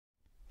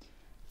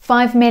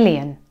5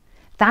 million.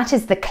 That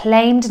is the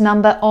claimed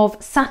number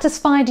of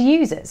satisfied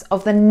users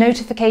of the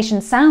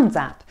Notification Sounds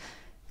app.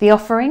 The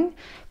offering?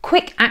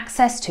 Quick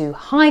access to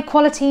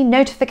high-quality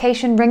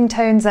notification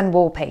ringtones and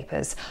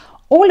wallpapers,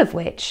 all of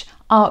which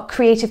are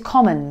Creative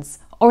Commons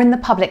or in the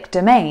public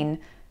domain,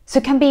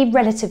 so can be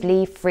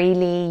relatively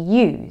freely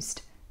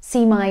used.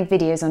 See my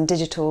videos on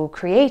digital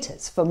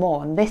creators for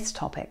more on this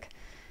topic.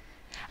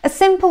 A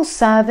simple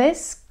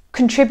service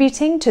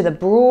contributing to the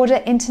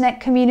broader internet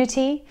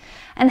community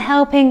and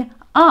helping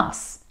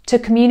us to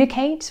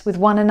communicate with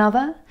one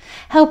another,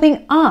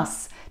 helping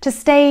us to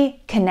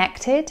stay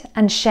connected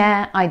and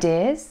share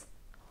ideas?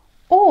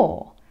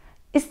 Or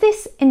is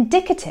this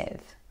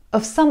indicative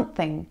of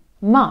something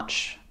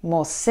much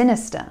more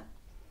sinister?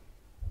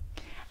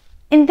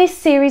 In this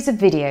series of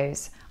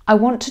videos, I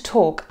want to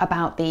talk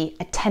about the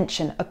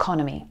attention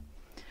economy.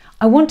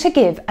 I want to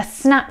give a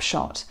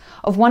snapshot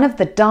of one of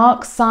the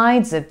dark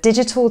sides of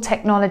digital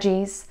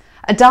technologies,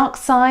 a dark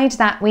side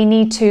that we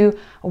need to,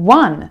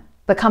 1,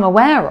 become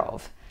aware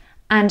of,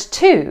 and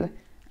 2,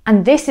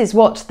 and this is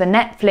what the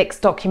Netflix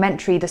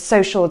documentary The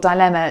Social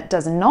Dilemma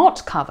does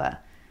not cover,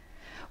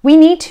 we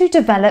need to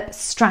develop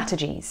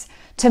strategies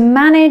to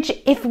manage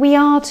if we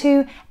are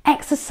to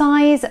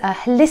exercise a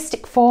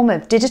holistic form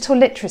of digital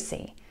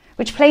literacy,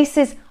 which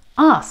places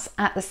us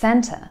at the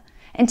centre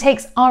and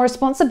takes our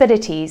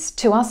responsibilities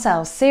to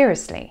ourselves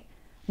seriously,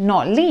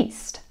 not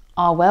least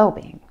our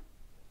well-being.